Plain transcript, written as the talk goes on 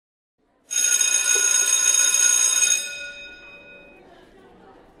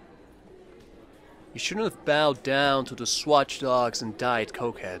You shouldn't have bowed down to the swatch dogs and diet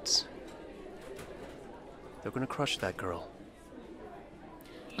cokeheads. They're gonna crush that girl.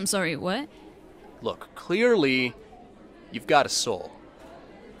 I'm sorry, what? Look, clearly, you've got a soul.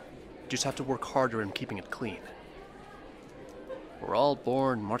 You just have to work harder in keeping it clean. We're all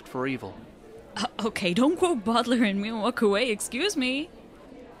born marked for evil. Okay, don't quote Butler and me and walk away, excuse me.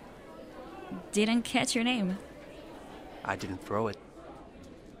 Didn't catch your name. I didn't throw it.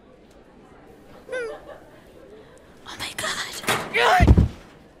 Oh my god.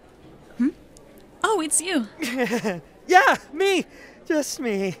 Oh, it's you. Yeah, me. Just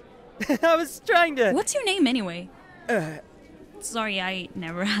me. I was trying to... What's your name anyway? Sorry, I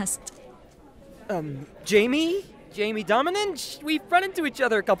never asked. Jamie? Jamie Dominant? We've run into each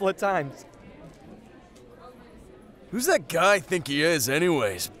other a couple of times. Who's that guy think he is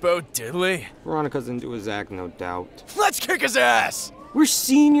anyways? Bo Diddley? Veronica's into his act, no doubt. Let's kick his ass! We're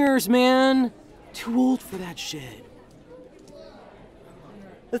seniors, man. Too old for that shit.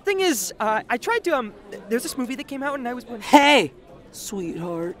 The thing is, I tried to, there's this movie that came out and I was... Hey,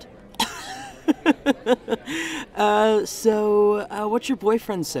 sweetheart. What's your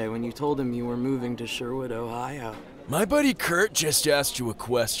boyfriend say when you told him you were moving to Sherwood, Ohio? My buddy Kurt just asked you a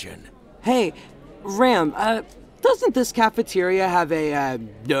question. Hey, Ram, doesn't this cafeteria have a,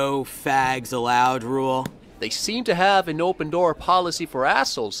 no fags allowed rule? They seem to have an open door policy for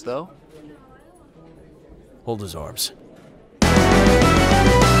assholes, though. Hold his arms.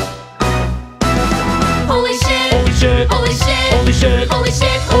 Holy shit! Holy shit! Holy shit! Holy shit! Holy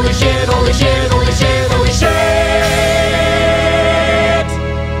shit! Holy shit! Holy shit! Holy shit! Holy shit!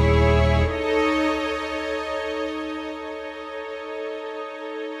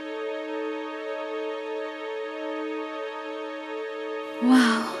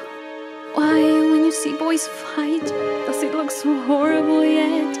 Wow. Why, when you see boys fight, does it look so horrible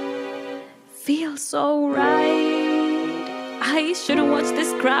yet? Feels so right. I shouldn't watch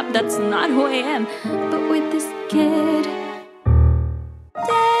this crap, that's not who I am. But with this kid,